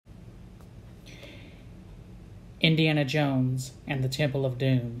Indiana Jones and the Temple of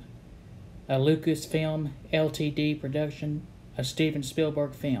Doom, a Lucasfilm Ltd. production, a Steven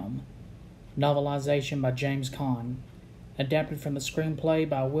Spielberg film. Novelization by James Caan. Adapted from the screenplay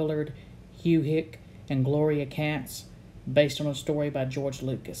by Willard Hugh Hick and Gloria Katz, based on a story by George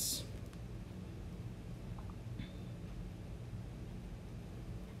Lucas.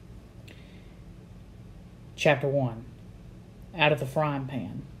 Chapter 1. Out of the Frying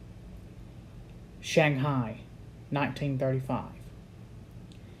Pan. Shanghai, 1935.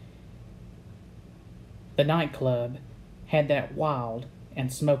 The nightclub had that wild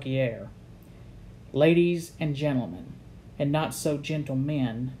and smoky air. Ladies and gentlemen, and not so gentle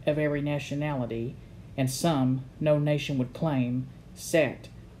men of every nationality, and some no nation would claim, sat,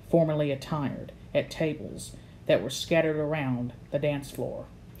 formally attired, at tables that were scattered around the dance floor.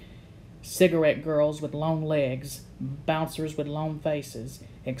 Cigarette girls with long legs, bouncers with long faces,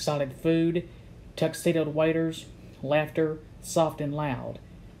 exotic food, tuxedoed waiters, laughter soft and loud,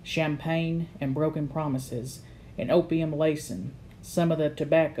 champagne and broken promises, and opium lacing some of the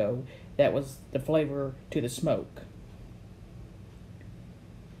tobacco that was the flavor to the smoke.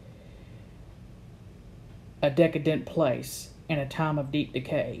 A decadent place in a time of deep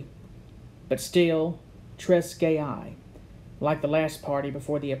decay, but still tres gay, like the last party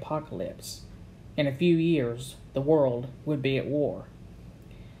before the apocalypse. In a few years, the world would be at war.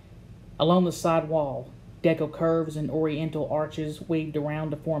 Along the side wall, deco curves and oriental arches weaved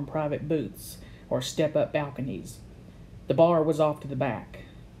around to form private booths or step-up balconies. The bar was off to the back.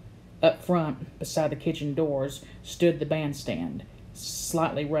 Up front, beside the kitchen doors, stood the bandstand,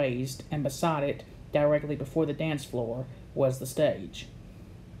 slightly raised, and beside it, directly before the dance floor, was the stage.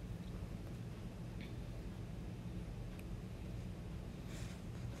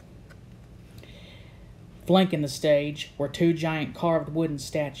 Flanking the stage were two giant carved wooden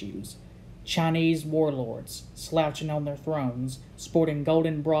statues, Chinese warlords, slouching on their thrones, sporting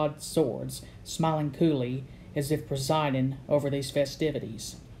golden broadswords, smiling coolly as if presiding over these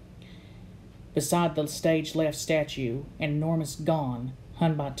festivities. Beside the stage-left statue, an enormous gong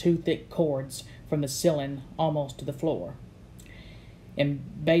hung by two thick cords from the ceiling almost to the floor. In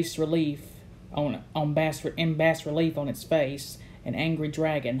bass relief on its face, an angry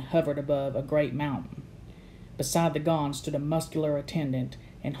dragon hovered above a great mountain. Beside the gong stood a muscular attendant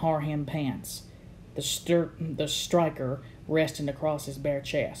in harem pants, the striker resting across his bare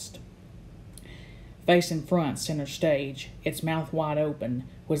chest. Facing front, center stage, its mouth wide open,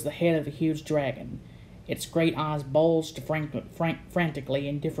 was the head of a huge dragon. Its great eyes bulged frantically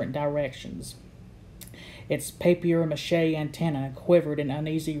in different directions. Its papier-mâché antenna quivered in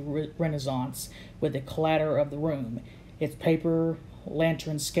uneasy renaissance with the clatter of the room. Its paper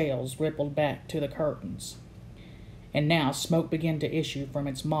lantern scales rippled back to the curtains. And now smoke began to issue from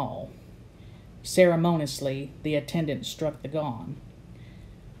its maw. Ceremoniously, the attendant struck the gong.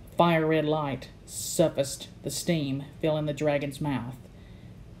 Fire-red light suffused the steam filling the dragon's mouth.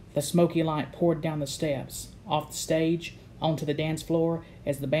 The smoky light poured down the steps, off the stage, onto the dance floor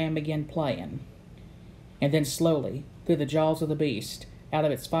as the band began playing. And then slowly, through the jaws of the beast, out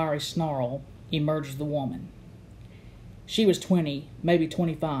of its fiery snarl, emerged the woman. She was 20, maybe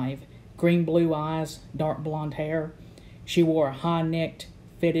 25, green-blue eyes, dark blonde hair. She wore a high-necked,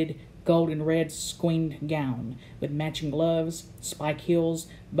 fitted, golden-red squeened gown with matching gloves, spike heels,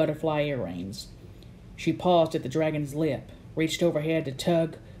 butterfly earrings. She paused at the dragon's lip, reached overhead to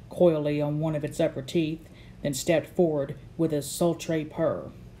tug coyly on one of its upper teeth, then stepped forward with a sultry purr.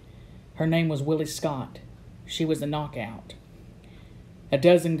 Her name was Willie Scott. She was the knockout. A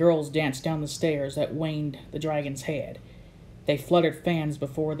dozen girls danced down the stairs that winged the dragon's head. They fluttered fans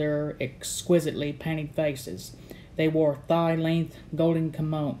before their exquisitely painted faces. They wore thigh-length golden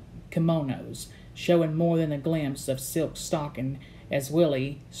kimonos, showing more than a glimpse of silk stocking as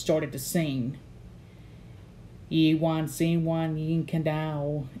Willie started to sing. Yi wan sin wan yin kan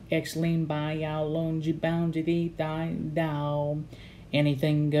dao, ex lin bai yao long ji bound ji di dai dao.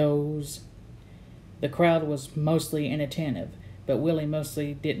 Anything goes. The crowd was mostly inattentive, but Willie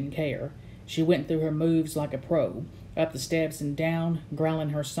mostly didn't care. She went through her moves like a pro, up the steps and down,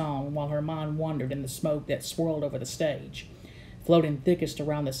 growling her song while her mind wandered in the smoke that swirled over the stage, floating thickest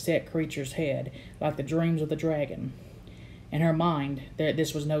around the set creature's head like the dreams of the dragon. In her mind,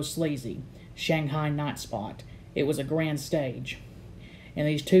 this was no sleazy Shanghai night spot. It was a grand stage. And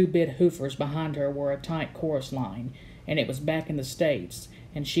these two-bit hoofers behind her were a tight chorus line, and it was back in the States,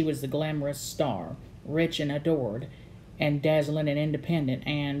 and she was the glamorous star, rich and adored, and dazzling and independent,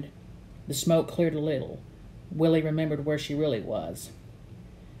 and... The smoke cleared a little. Willie remembered where she really was.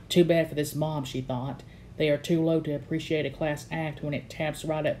 Too bad for this mob, she thought. They are too low to appreciate a class act when it taps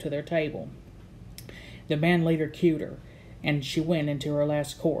right up to their table. The band leader cued her, and she went into her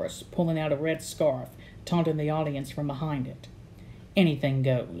last chorus, pulling out a red scarf, taunting the audience from behind it. Anything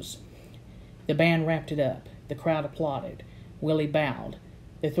goes. The band wrapped it up. The crowd applauded. Willie bowed.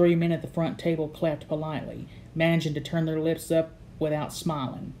 The three men at the front table clapped politely, managing to turn their lips up without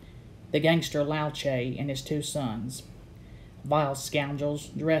smiling. The gangster Lauche and his two sons. Vile scoundrels,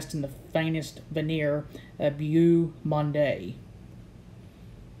 dressed in the faintest veneer of bleu monde.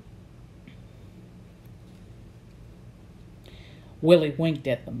 Willie winked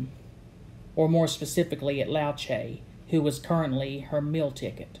at them, or more specifically at Lauche, who was currently her meal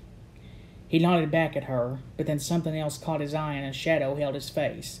ticket. He nodded back at her, but then something else caught his eye and a shadow held his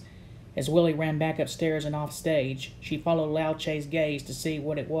face. As Willie ran back upstairs and off stage, she followed Lauche's gaze to see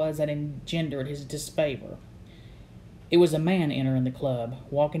what it was that engendered his disfavor. It was a man entering the club,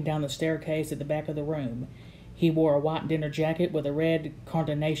 walking down the staircase at the back of the room. He wore a white dinner jacket with a red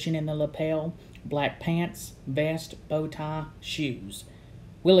carnation in the lapel, black pants, vest, bow tie, shoes.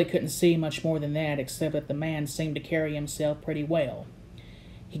 Willie couldn't see much more than that, except that the man seemed to carry himself pretty well.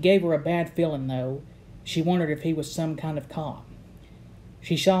 He gave her a bad feeling, though. She wondered if he was some kind of cop.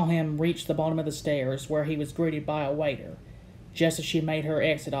 She saw him reach the bottom of the stairs, where he was greeted by a waiter, just as she made her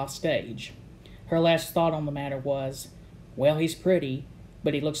exit off stage. Her last thought on the matter was, well, he's pretty,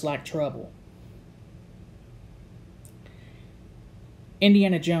 but he looks like trouble.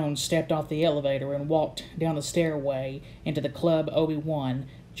 Indiana Jones stepped off the elevator and walked down the stairway into the Club Obi-Wan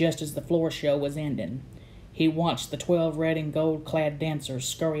just as the floor show was ending. He watched the 12 red and gold-clad dancers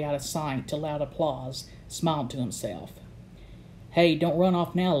scurry out of sight to loud applause, smiled to himself. Hey, don't run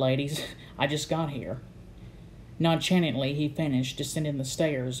off now, ladies. I just got here. Nonchalantly, he finished, descending the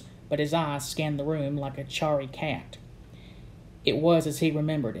stairs, but his eyes scanned the room like a chary cat. It was as he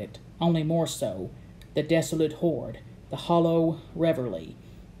remembered it, only more so. The desolate horde, the hollow reveille.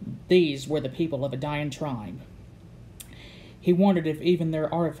 These were the people of a dying tribe. He wondered if even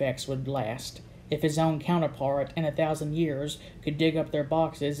their artifacts would last, if his own counterpart in 1,000 years could dig up their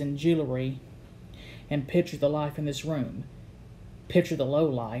boxes and jewelry and picture the life in this room. Picture the low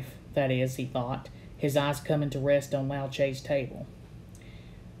life, that is, he thought, his eyes coming to rest on Lauche's table.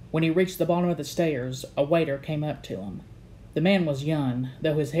 When he reached the bottom of the stairs, a waiter came up to him. The man was young,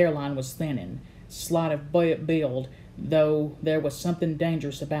 though his hairline was thinning, slight of build, though there was something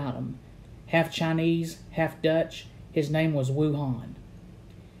dangerous about him. Half Chinese, half Dutch, his name was Wuhan.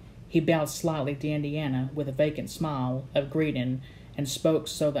 He bowed slightly to Indiana with a vacant smile of greeting and spoke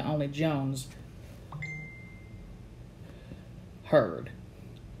so that only Jones heard.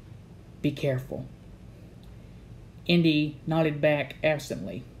 Be careful. Indy nodded back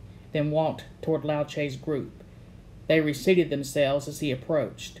absently, then walked toward Lauche's group. They reseated themselves as he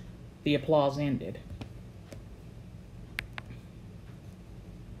approached. The applause ended.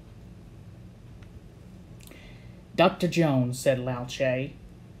 Dr. Jones, said Lauche.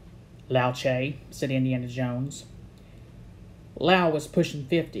 Lauche, said Indiana Jones. Lau was pushing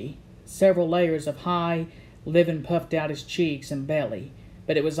 50. Several layers of high living puffed out his cheeks and belly,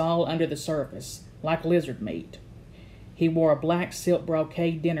 but it was all under the surface, like lizard meat. He wore a black silk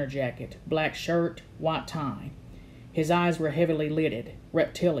brocade dinner jacket, black shirt, white tie. His eyes were heavily lidded,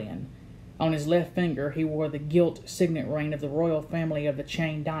 reptilian. On his left finger he wore the gilt signet ring of the royal family of the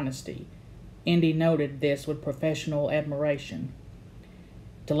Chain dynasty. Indy noted this with professional admiration.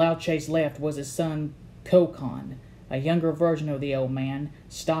 To Lauche's left was his son, Kokon, a younger version of the old man,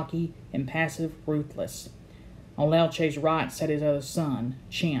 stocky, impassive, ruthless. On Lauche's right sat his other son,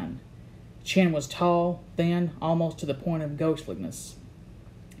 Chen. Chen was tall, thin, almost to the point of ghostliness.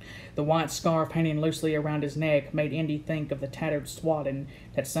 The white scarf hanging loosely around his neck made Indy think of the tattered swaddling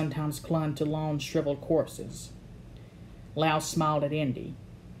that sometimes clung to long, shriveled corpses. Lau smiled at Indy.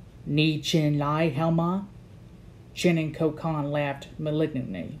 Ni Chen Lai Helma? Chen and Kokon laughed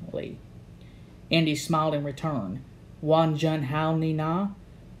malignantly. Indy smiled in return. Wan Jun Hao Ni Na?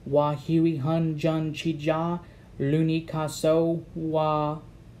 Wa Hui Hun Jun Chi Ja? Luni Kaso Wa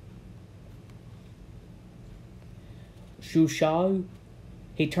Shu Shao?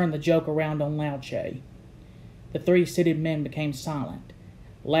 He turned the joke around on Lauche. The three seated men became silent.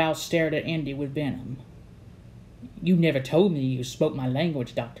 Lau stared at Indy with venom. You never told me you spoke my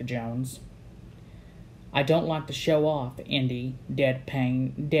language, Dr. Jones. I don't like to show off, Indy,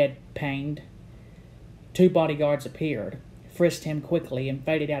 dead-pained. Two bodyguards appeared, frisked him quickly, and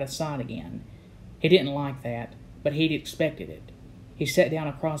faded out of sight again. He didn't like that, but he'd expected it. He sat down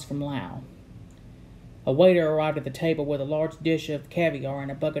across from Lau. A waiter arrived at the table with a large dish of caviar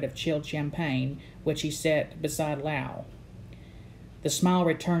and a bucket of chilled champagne, which he set beside Lau. The smile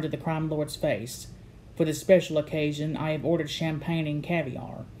returned to the crime lord's face. For this special occasion, I have ordered champagne and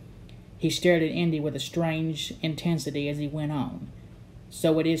caviar. He stared at Indy with a strange intensity as he went on.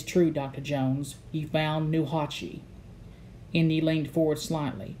 "So it is true, Dr. Jones. You found Nuhachi." Indy leaned forward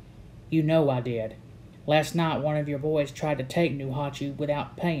slightly. "You know I did. Last night one of your boys tried to take Nuhachi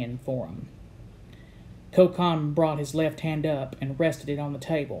without paying for him." Kokon brought his left hand up and rested it on the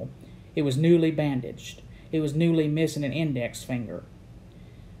table. It was newly bandaged. It was newly missing an index finger.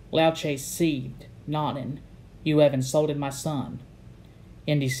 Lao Che seethed, nodding. "You have insulted my son."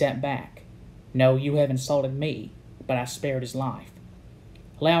 Indy sat back. "No, you have insulted me, but I spared his life."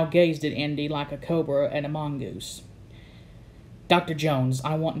 Lao gazed at Indy like a cobra at a mongoose. "Dr. Jones,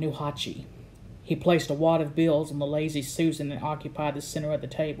 I want Nuhachi." He placed a wad of bills on the lazy Susan that occupied the center of the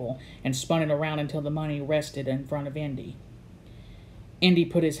table and spun it around until the money rested in front of Indy. Indy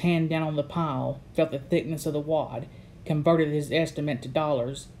put his hand down on the pile, felt the thickness of the wad, converted his estimate to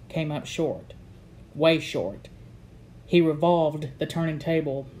dollars, came up short. Way short. He revolved the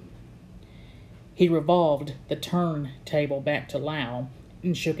turntable back to Lau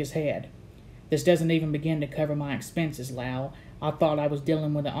and shook his head. "This doesn't even begin to cover my expenses, Lau. I thought I was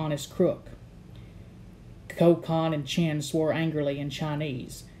dealing with an honest crook." Kokon and Chen swore angrily in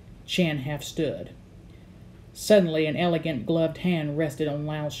Chinese. Chen half stood. Suddenly, an elegant gloved hand rested on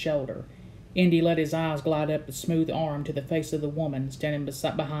Lau's shoulder. Indy let his eyes glide up the smooth arm to the face of the woman standing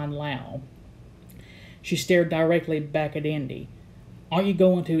behind Lau. She stared directly back at Indy. "Aren't you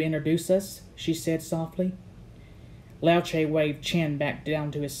going to introduce us?" she said softly. Lao Che waved Chen back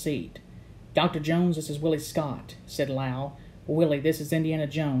down to his seat. "Dr. Jones, this is Willie Scott," said Lau. "Willie, this is Indiana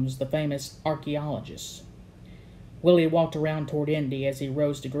Jones, the famous archaeologist." Willie walked around toward Indy as he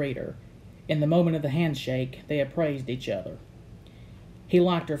rose to greet her. In the moment of the handshake, they appraised each other. He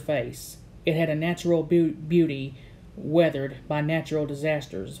liked her face. It had a natural beauty weathered by natural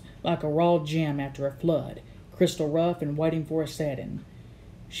disasters, like a raw gem after a flood, crystal rough and waiting for a setting.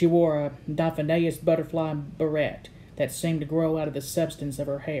 She wore a daffodilious butterfly barrette that seemed to grow out of the substance of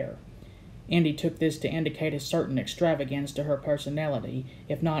her hair. Indy took this to indicate a certain extravagance to her personality,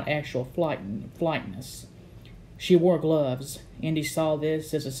 if not actual flightness. She wore gloves. Indy saw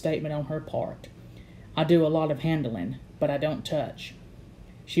this as a statement on her part. "I do a lot of handling, but I don't touch."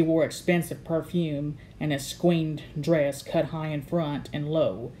 She wore expensive perfume and a squeened dress cut high in front and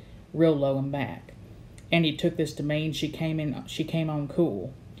low, real low in back. Indy took this to mean she came on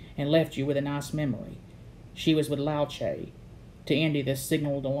cool, and left you with a nice memory. She was with Lao Che. To Indy, this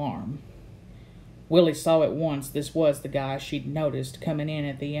signaled alarm. Willie saw at once this was the guy she'd noticed coming in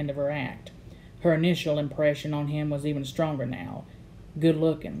at the end of her act. Her initial impression on him was even stronger now. Good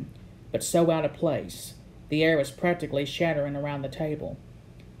looking, but so out of place. The air was practically shattering around the table.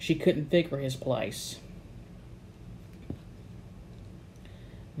 She couldn't figure his place.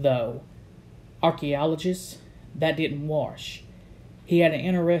 Though, archaeologist, that didn't wash. He had an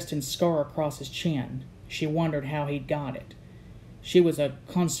interesting scar across his chin. She wondered how he'd got it. She was a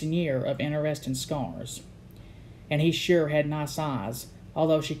connoisseur of interesting scars. And he sure had nice eyes,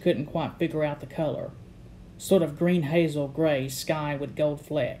 although she couldn't quite figure out the color. Sort of green hazel gray sky with gold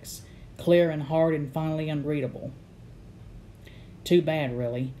flecks, clear and hard and finally unreadable. Too bad,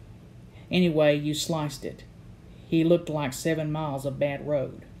 really. Anyway, you sliced it. He looked like 7 miles of bad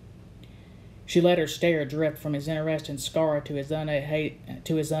road. She let her stare drift from his interesting scar to his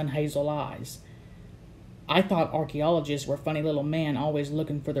unhazel eyes. "I thought archaeologists were funny little men always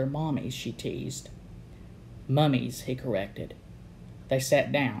looking for their mommies," she teased. "Mummies," he corrected. They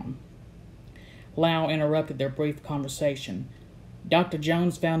sat down. Lau interrupted their brief conversation. "Dr.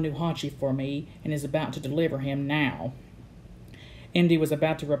 Jones found Nuhachi for me and is about to deliver him now." Indy was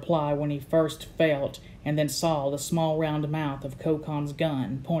about to reply when he first felt and then saw the small round mouth of Kokon's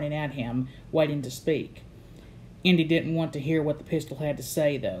gun pointing at him, waiting to speak. Indy didn't want to hear what the pistol had to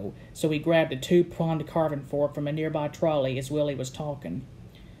say, though, so he grabbed a 2-pronged carving fork from a nearby trolley as Willie was talking.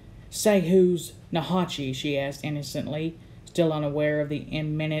 "Say who's Nuhachi?" she asked innocently, still unaware of the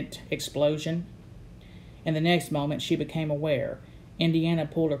imminent explosion. In the next moment, she became aware. Indiana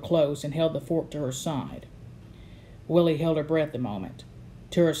pulled her close and held the fork to her side. Willie held her breath a moment.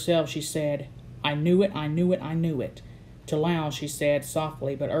 To herself, she said, "I knew it, I knew it, I knew it." To Lau, she said,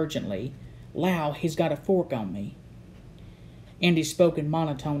 softly but urgently, "Lau, he's got a fork on me." Indy spoke in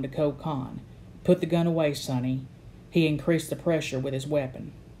monotone to Kokon. "Put the gun away, sonny." He increased the pressure with his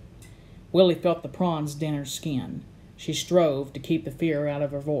weapon. Willie felt the prawns dent her skin. She strove to keep the fear out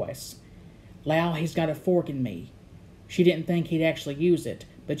of her voice. "Lau, he's got a fork in me." She didn't think he'd actually use it,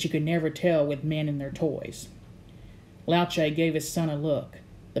 but you could never tell with men and their toys. Lao Che gave his son a look.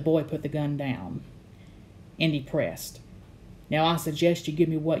 The boy put the gun down. Indy pressed. "Now I suggest you give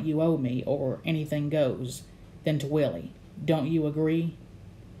me what you owe me, or anything goes." Then to Willie, "Don't you agree?"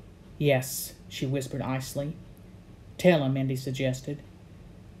 Yes, she whispered icily. Tell him, Indy suggested.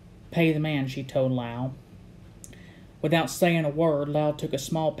 Pay the man, she told Lau. Without saying a word, Lau took a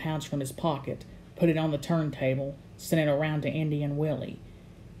small pouch from his pocket, put it on the turntable, sent it around to Indy and Willie.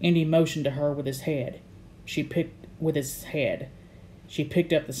 Indy motioned to her with his head. She picked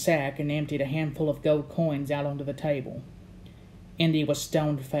up the sack and emptied a handful of gold coins out onto the table. Indy was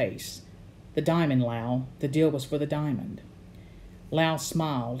stone-faced. The diamond, Lau. The deal was for the diamond. Lau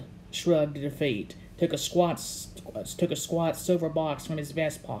smiled, shrugged defeat, took a squat silver box from his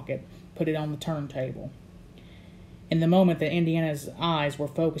vest pocket, put it on the turntable. In the moment that Indiana's eyes were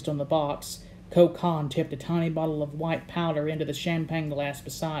focused on the box, Ko Khan tipped a tiny bottle of white powder into the champagne glass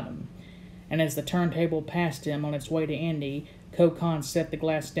beside him, and as the turntable passed him on its way to Indy, Ko Khan set the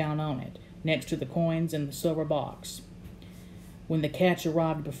glass down on it, next to the coins in the silver box. When the catch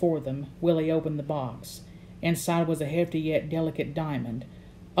arrived before them, Willie opened the box. Inside was a hefty yet delicate diamond.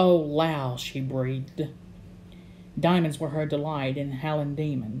 "Oh, Lau," she breathed. Diamonds were her delight in Howland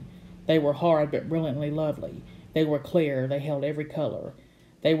Demon. They were hard but brilliantly lovely. They were clear, they held every color.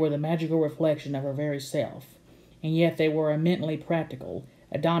 They were the magical reflection of her very self. And yet they were immensely practical.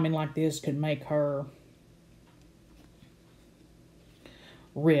 A diamond like this could make her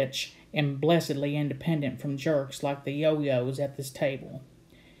rich and blessedly independent from jerks like the yo-yos at this table.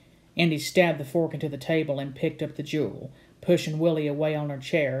 Indy stabbed the fork into the table and picked up the jewel, pushing Willie away on her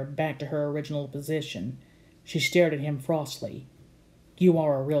chair, back to her original position. She stared at him frostily. "You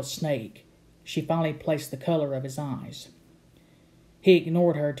are a real snake." She finally placed the color of his eyes. He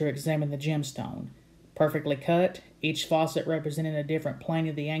ignored her to examine the gemstone. Perfectly cut, each faucet representing a different plane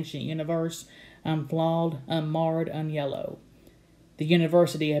of the ancient universe, unflawed, unmarred, unyellow. The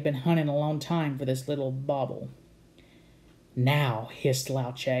university had been hunting a long time for this little bauble. "Now," hissed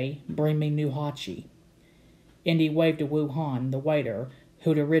Lao Che, "bring me new hachi." Indy waved to Wu Han, the waiter,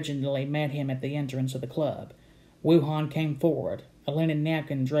 who'd originally met him at the entrance of the club. Wu Han came forward, a linen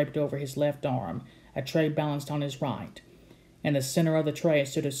napkin draped over his left arm, a tray balanced on his right. In the center of the tray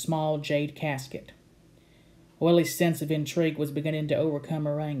stood a small jade casket. Willie's sense of intrigue was beginning to overcome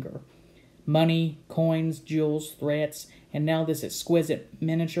her anger. Money, coins, jewels, threats, and now this exquisite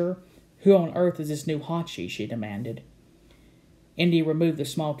miniature. Who on earth is this new hachi? She demanded. Indy removed the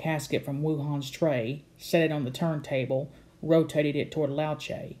small casket from Wu Han's tray, set it on the turntable, rotated it toward Lao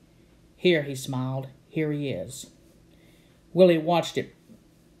Che. "Here," he smiled. "Here he is." Willie watched it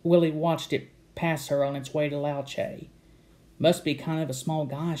pass her on its way to Lao Che. "Must be kind of a small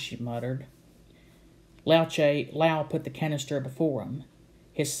guy," she muttered. Lao put the canister before him.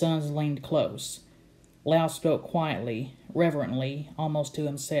 His sons leaned close. Lao spoke quietly, reverently, almost to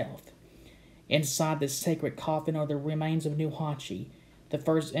himself. "Inside this sacred coffin are the remains of Nuhachi, the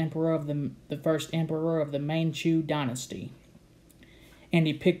first emperor of the Manchu dynasty." And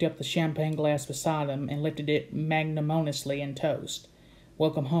he picked up the champagne glass beside him and lifted it magnanimously in toast.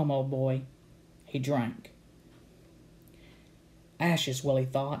 "Welcome home, old boy." He drank. Ashes, Willie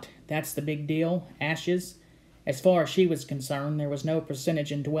thought. That's the big deal, ashes. As far as she was concerned, there was no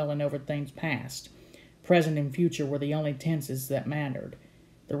percentage in dwelling over things past. Present and future were the only tenses that mattered.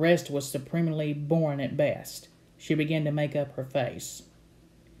 The rest was supremely boring at best. She began to make up her face.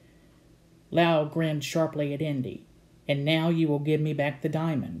 Lau grinned sharply at Indy. "And now you will give me back the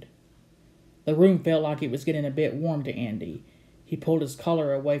diamond." The room felt like it was getting a bit warm to Indy. He pulled his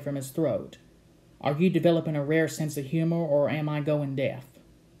collar away from his throat. "Are you developing a rare sense of humor, or am I going deaf?"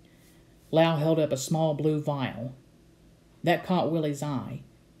 Lau held up a small blue vial. That caught Willie's eye.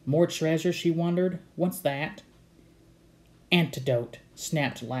 More treasure, she wondered. What's that? "Antidote,"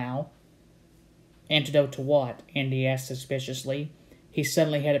 snapped Lau. "Antidote to what?" Indy asked suspiciously. He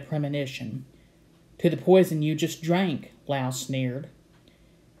suddenly had a premonition. "To the poison you just drank," Lau sneered.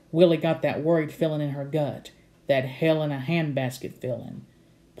 Willie got that worried feeling in her gut, that hell-in-a-handbasket feeling.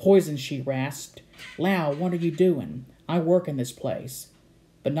 "Poison," she rasped. "Lau, what are you doing? I work in this place."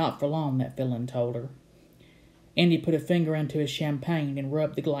 But not for long, that feeling told her. Indy put a finger into his champagne and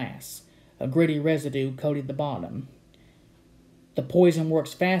rubbed the glass. A gritty residue coated the bottom. "The poison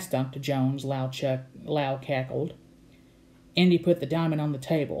works fast, Dr. Jones," Lau cackled. Indy put the diamond on the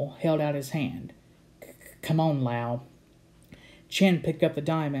table, held out his hand. "Come on, Lau." Chen picked up the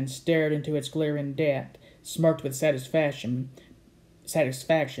diamond, stared into its glaring depth, smirked with satisfaction,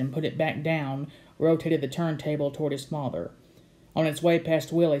 put it back down, rotated the turntable toward his father. On its way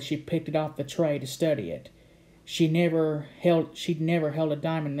past Willie, she picked it off the tray to study it. She'd never held a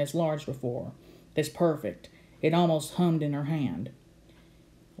diamond this large before, this perfect. It almost hummed in her hand.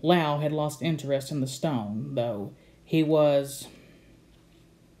 Lau had lost interest in the stone, though. He was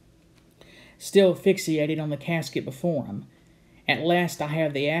still fixated on the casket before him. At last I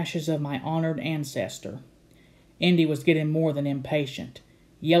have the ashes of my honored ancestor. Indy was getting more than impatient.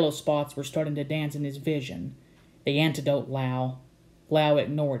 Yellow spots were starting to dance in his vision. The antidote, Lau. Lau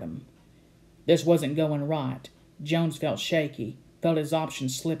ignored him. This wasn't going right. Jones felt shaky, felt his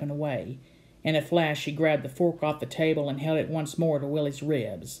options slipping away. In a flash, he grabbed the fork off the table and held it once more to Willie's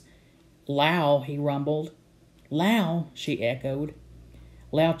ribs. Lau, he rumbled. Lau, she echoed.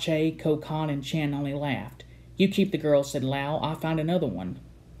 Lao Che, Kokan, and Chen only laughed. You keep the girl, said Lau. I'll find another one.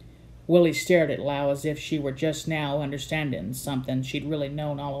 Willie stared at Lau as if she were just now understanding something she'd really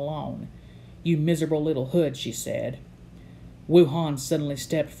known all along. You miserable little hood, she said. Wu Han suddenly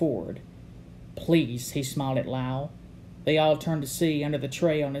stepped forward. Please, he smiled at Lau. They all turned to see, under the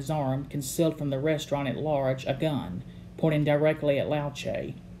tray on his arm, concealed from the restaurant at large, a gun, pointing directly at Lao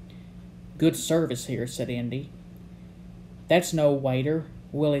Che. Good service here, said Indy. That's no waiter,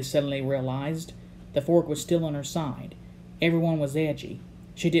 Willie suddenly realized. The fork was still on her side. Everyone was edgy.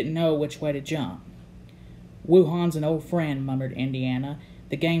 She didn't know which way to jump. Wu Han's an old friend, murmured Indiana.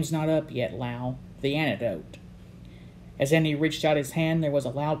 The game's not up yet, Lau. The antidote. As Indy reached out his hand, there was a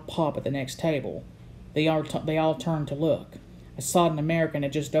loud pop at the next table. They all turned to look. A sodden American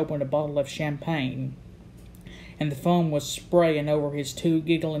had just opened a bottle of champagne, and the foam was spraying over his two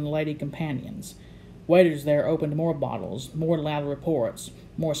giggling lady companions. Waiters there opened more bottles, more loud reports,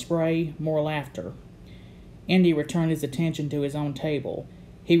 more spray, more laughter. Indy returned his attention to his own table.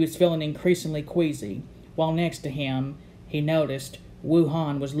 He was feeling increasingly queasy, while next to him, he noticed, Wu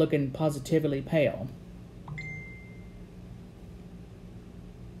Han was looking positively pale.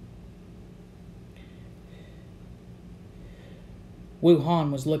 Wu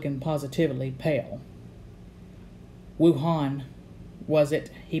Han was looking positively pale. Wu Han, was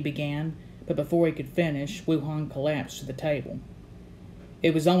it? He began, but before he could finish, Wu Han collapsed to the table.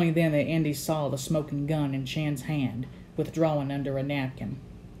 It was only then that Indy saw the smoking gun in Chan's hand, withdrawn under a napkin.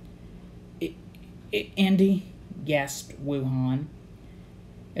 Indy, gasped Wu Han.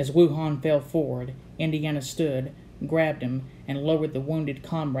 As Wu Han fell forward, Indiana stood, grabbed him, and lowered the wounded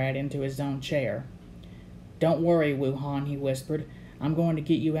comrade into his own chair. Don't worry, Wu Han, he whispered. I'm going to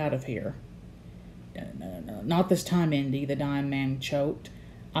get you out of here. No, not this time, Indy, the dying man choked.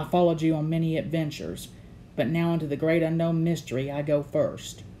 I followed you on many adventures, but now into the great unknown mystery I go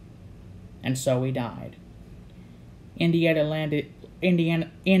first. And so he died. Indy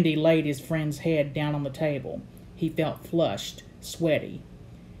laid his friend's head down on the table. He felt flushed, sweaty.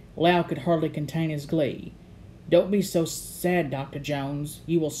 Lau could hardly contain his glee. Don't be so sad, Dr. Jones.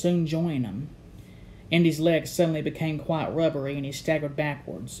 You will soon join him. Indy's legs suddenly became quite rubbery, and he staggered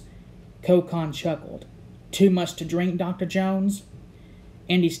backwards. Kokan chuckled. Too much to drink, Dr. Jones?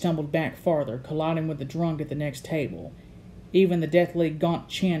 Indy stumbled back farther, colliding with the drunk at the next table. Even the deathly gaunt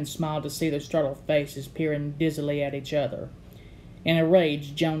Chin smiled to see their startled faces peering dizzily at each other. In a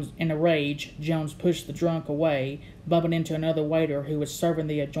rage, Jones pushed the drunk away, bumping into another waiter who was serving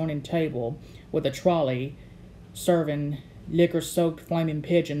the adjoining table with a trolley serving liquor-soaked flaming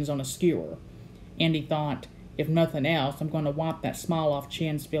pigeons on a skewer. Indy thought, if nothing else, I'm going to wipe that smile off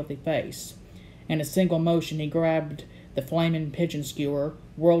Chin's filthy face. In a single motion, he grabbed the flaming pigeon skewer,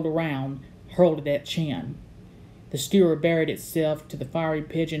 whirled around, hurled it at Chin. The skewer buried itself to the fiery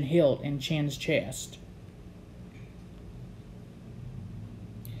pigeon hilt in Chin's chest.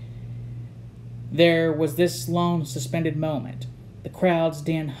 There was this long, suspended moment. The crowd's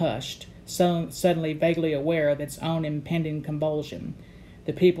din hushed, suddenly vaguely aware of its own impending convulsion.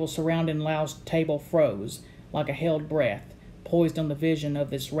 The people surrounding Lau's table froze, like a held breath, poised on the vision of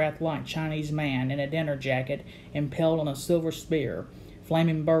this wrath-like Chinese man in a dinner jacket impaled on a silver spear,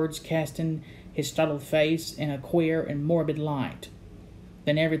 flaming birds casting his startled face in a queer and morbid light.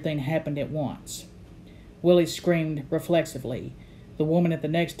 Then everything happened at once. Willie screamed reflexively. The woman at the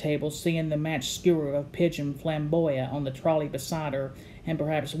next table, seeing the matched skewer of pigeon flamboyant on the trolley beside her, and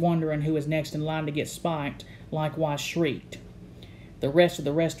perhaps wondering who was next in line to get spiked, likewise shrieked. The rest of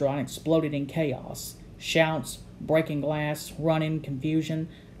the restaurant exploded in chaos. Shouts, breaking glass, running, confusion,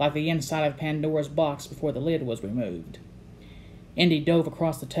 like the inside of Pandora's box before the lid was removed. Indy dove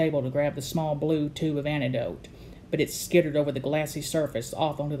across the table to grab the small blue tube of antidote, but it skittered over the glassy surface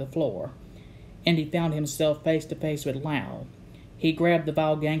off onto the floor. Indy found himself face to face with Lau. He grabbed the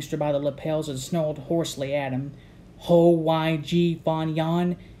vile gangster by the lapels and snarled hoarsely at him. Ho Wai Ji Fan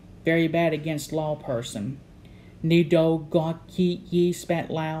Yan, very bad against law person. Ni do gok yi,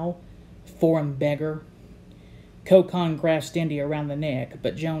 spat Lau. Foreign beggar. Kokan grasped Indy around the neck,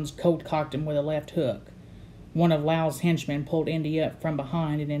 but Jones cold-cocked him with a left hook. One of Lau's henchmen pulled Indy up from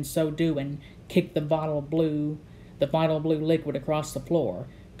behind, and in so doing, kicked the vital blue liquid across the floor.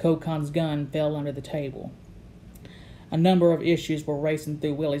 Kokan's gun fell under the table. A number of issues were racing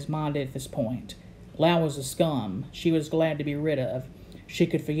through Willie's mind at this point. Lau was a scum she was glad to be rid of. She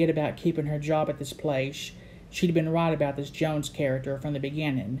could forget about keeping her job at this place. She'd been right about this Jones character from the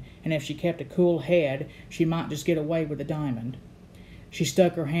beginning, and if she kept a cool head, she might just get away with the diamond. She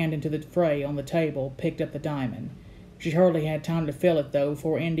stuck her hand into the tray on the table, picked up the diamond. She hardly had time to fill it, though,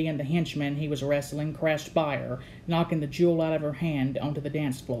 for Indy and the henchman he was wrestling crashed by her, knocking the jewel out of her hand onto the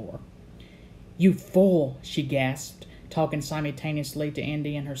dance floor. "You fool!" she gasped, talking simultaneously to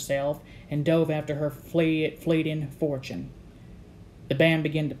Indy and herself, and dove after her fleeting fortune. The band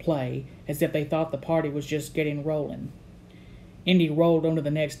began to play, as if they thought the party was just getting rolling. Indy rolled onto the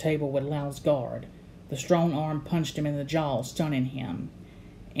next table with Lau's guard. The strong arm punched him in the jaw, stunning him.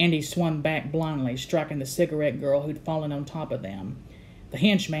 Indy swung back blindly, striking the cigarette girl who'd fallen on top of them. The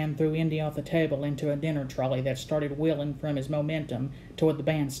henchman threw Indy off the table into a dinner trolley that started wheeling from his momentum toward the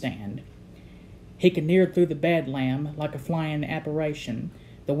bandstand. He caneered through the bedlam like a flying apparition.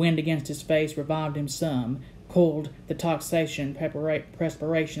 The wind against his face revived him some, cooled the toxation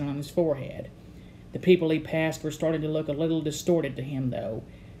perspiration on his forehead. The people he passed were starting to look a little distorted to him, though.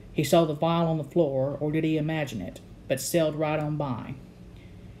 He saw the vial on the floor, or did he imagine it, but sailed right on by.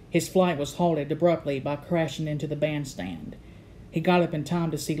 His flight was halted abruptly by crashing into the bandstand. He got up in time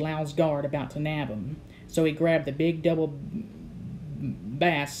to see Lau's guard about to nab him, so he grabbed the big double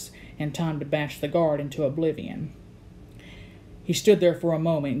bass in time to bash the guard into oblivion. He stood there for a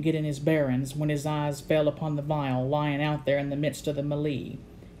moment, getting his bearings, when his eyes fell upon the vial lying out there in the midst of the melee.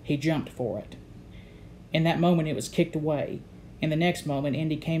 He jumped for it. In that moment it was kicked away. In the next moment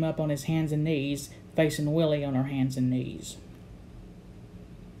Indy came up on his hands and knees, facing Willie on her hands and knees.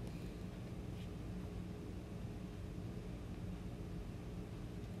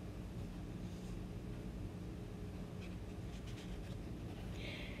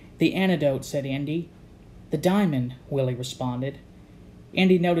 "The antidote," said Indy. "The diamond," Willie responded.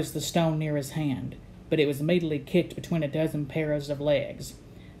 Indy noticed the stone near his hand, but it was immediately kicked between a dozen pairs of legs.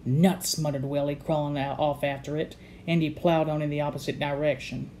 "Nuts," muttered Willie, crawling off after it. Indy plowed on in the opposite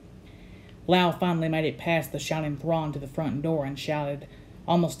direction. Lau finally made it past the shouting throng to the front door and shouted.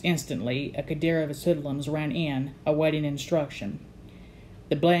 Almost instantly, a cadre of his hoodlums ran in, awaiting instruction.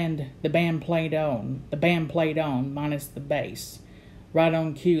 The band played on, minus the bass. Right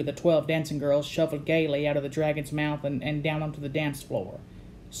on cue, the 12 dancing girls shuffled gaily out of the dragon's mouth and down onto the dance floor.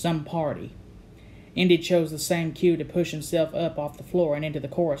 Some party. Indy chose the same cue to push himself up off the floor and into the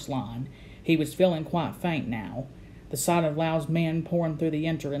chorus line. He was feeling quite faint now. The sight of Lau's men pouring through the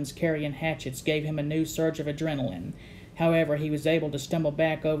entrance carrying hatchets gave him a new surge of adrenaline. However, he was able to stumble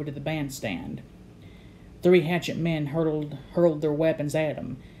back over to the bandstand. 3 hatchet men hurled their weapons at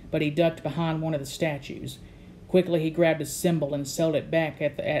him, but he ducked behind one of the statues. Quickly he grabbed a cymbal and settled it back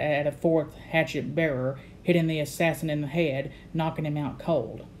at a 4th hatchet-bearer, hitting the assassin in the head, knocking him out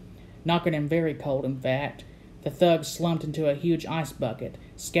cold. Knocking him very cold, in fact. The thug slumped into a huge ice bucket,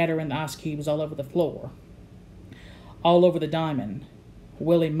 scattering the ice cubes all over the floor. All over the diamond.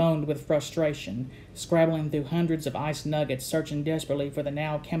 Willie moaned with frustration, scrabbling through hundreds of ice nuggets, searching desperately for the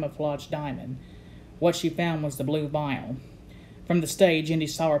now camouflaged diamond. What she found was the blue vial. From the stage, Indy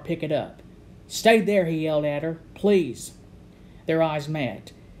saw her pick it up. "Stay there," he yelled at her. "Please." Their eyes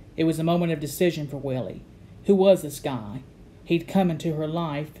met. It was a moment of decision for Willie. Who was this guy? He'd come into her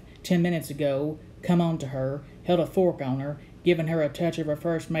life 10 minutes ago, come on to her, held a fork on her, given her a touch of her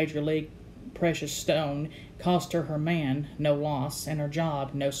first major league precious stone, cost her her man, no loss, and her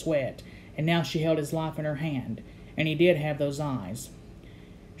job, no sweat, and now she held his life in her hand, and he did have those eyes.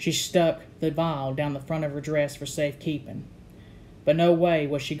 She stuck the vial down the front of her dress for safekeeping. But no way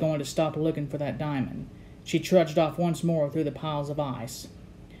was she going to stop looking for that diamond. She trudged off once more through the piles of ice.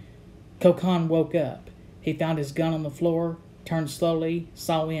 Kokon woke up. He found his gun on the floor, turned slowly,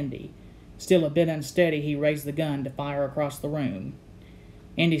 saw Indy. Still a bit unsteady, he raised the gun to fire across the room.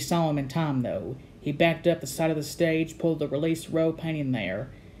 Indy saw him in time, though. He backed up the side of the stage, pulled the release rope hanging there,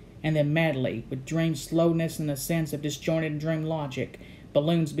 and then madly, with dream slowness and a sense of disjointed dream logic,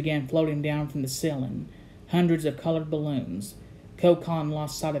 balloons began floating down from the ceiling. Hundreds of colored balloons. Kokon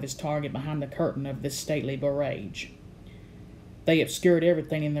lost sight of his target behind the curtain of this stately barrage. They obscured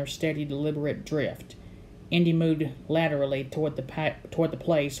everything in their steady, deliberate drift. Indy moved laterally toward the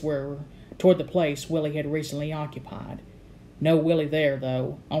place Willie had recently occupied. No Willie there,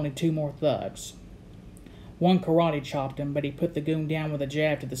 though, only 2 more thugs. One karate chopped him, but he put the goon down with a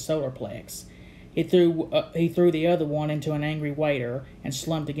jab to the solar plex. He threw the other one into an angry waiter and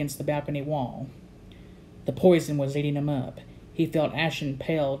slumped against the balcony wall. The poison was eating him up. He felt ashen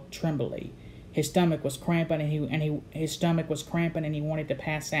pale, trembly. His stomach was cramping, and he wanted to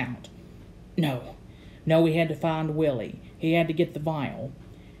pass out. No, No, he had to find Willie. He had to get the vial.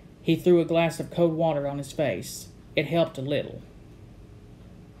 He threw a glass of cold water on his face. It helped a little.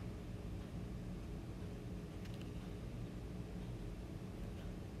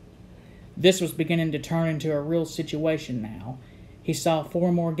 This was beginning to turn into a real situation now. He saw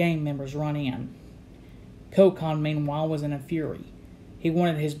 4 more gang members run in. Kokon, meanwhile, was in a fury. He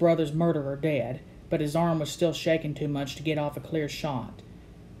wanted his brother's murderer dead, but his arm was still shaking too much to get off a clear shot.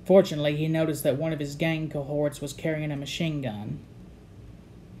 Fortunately, he noticed that one of his gang cohorts was carrying a machine gun.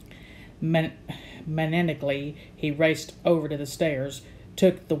 Maniacally, he raced over to the stairs,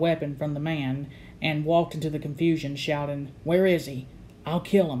 took the weapon from the man, and walked into the confusion, shouting, "Where is he? I'll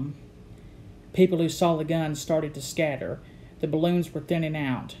kill him." People who saw the gun started to scatter. The balloons were thinning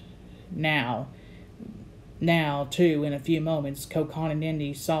out. Now, too, in a few moments, Kokon and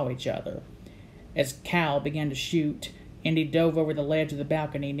Indy saw each other. As Cal began to shoot, Indy dove over the ledge of the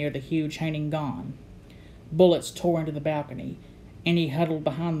balcony near the huge hanging gun. Bullets tore into the balcony. Indy huddled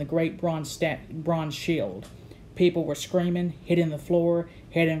behind the great bronze shield. People were screaming, hitting the floor,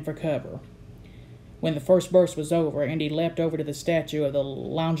 heading for cover. When the first burst was over, Indy leapt over to the statue of the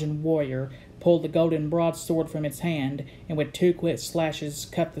lounging warrior, pulled the golden broadsword from its hand, and with 2 quick slashes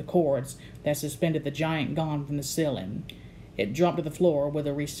cut the cords that suspended the giant gun from the ceiling. It dropped to the floor with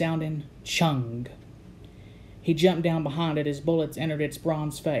a resounding chung. He jumped down behind it as bullets entered its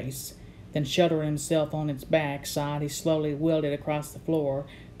bronze face. Then, sheltering himself on its back side, he slowly wheeled it across the floor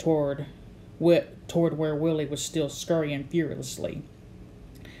toward where Willie was still scurrying furiously.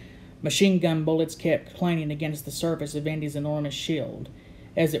 Machine gun bullets kept clanging against the surface of Indy's enormous shield.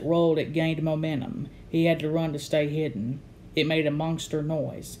 As it rolled, it gained momentum. He had to run to stay hidden. It made a monster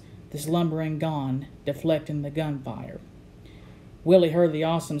noise, this lumbering gun deflecting the gunfire. Willie heard the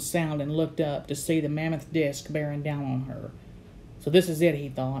awesome sound and looked up to see the mammoth disc bearing down on her. So this is it, he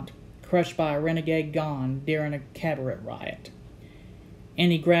thought, crushed by a renegade gon during a cabaret riot.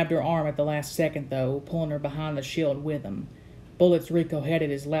 Indy grabbed her arm at the last second, though, pulling her behind the shield with him. Bullets ricocheted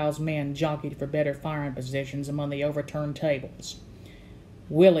as Lau's men jockeyed for better firing positions among the overturned tables.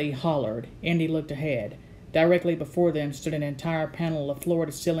 Willie hollered. Indy looked ahead. Directly before them stood an entire panel of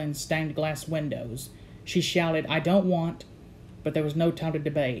floor-to-ceiling stained glass windows. She shouted, "I don't want..." But there was no time to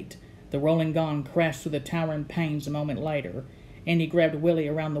debate. The rolling gun crashed through the towering panes a moment later. Indy grabbed Willie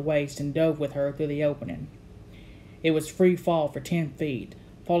around the waist and dove with her through the opening. It was free fall for 10 feet,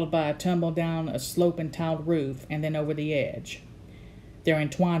 followed by a tumble down a sloping tiled roof and then over the edge. Their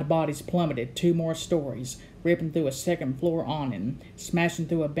entwined bodies plummeted 2 more stories, ripping through a second-floor awning, smashing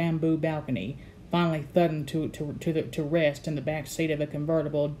through a bamboo balcony, finally thudding to rest in the back seat of a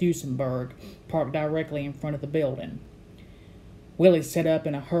convertible Duesenberg parked directly in front of the building. Willie sat up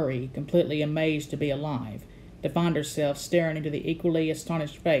in a hurry, completely amazed to be alive, to find herself staring into the equally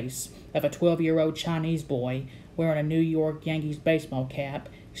astonished face of a 12-year-old Chinese boy wearing a New York Yankees baseball cap,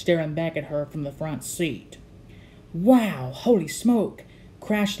 staring back at her from the front seat. "Wow! Holy smoke!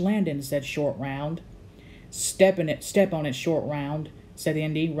 Crash landing," said Short Round. Step on it, Short Round," said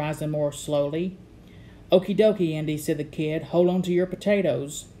Indy, rising more slowly. "Okie dokie, Indy," said the kid. "Hold on to your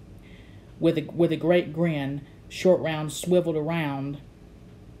potatoes." With a great grin, Short Round swiveled around,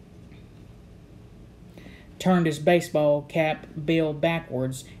 turned his baseball cap bill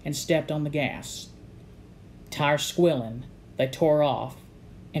backwards, and stepped on the gas. Tires squealing, they tore off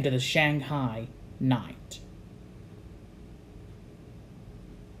into the Shanghai night.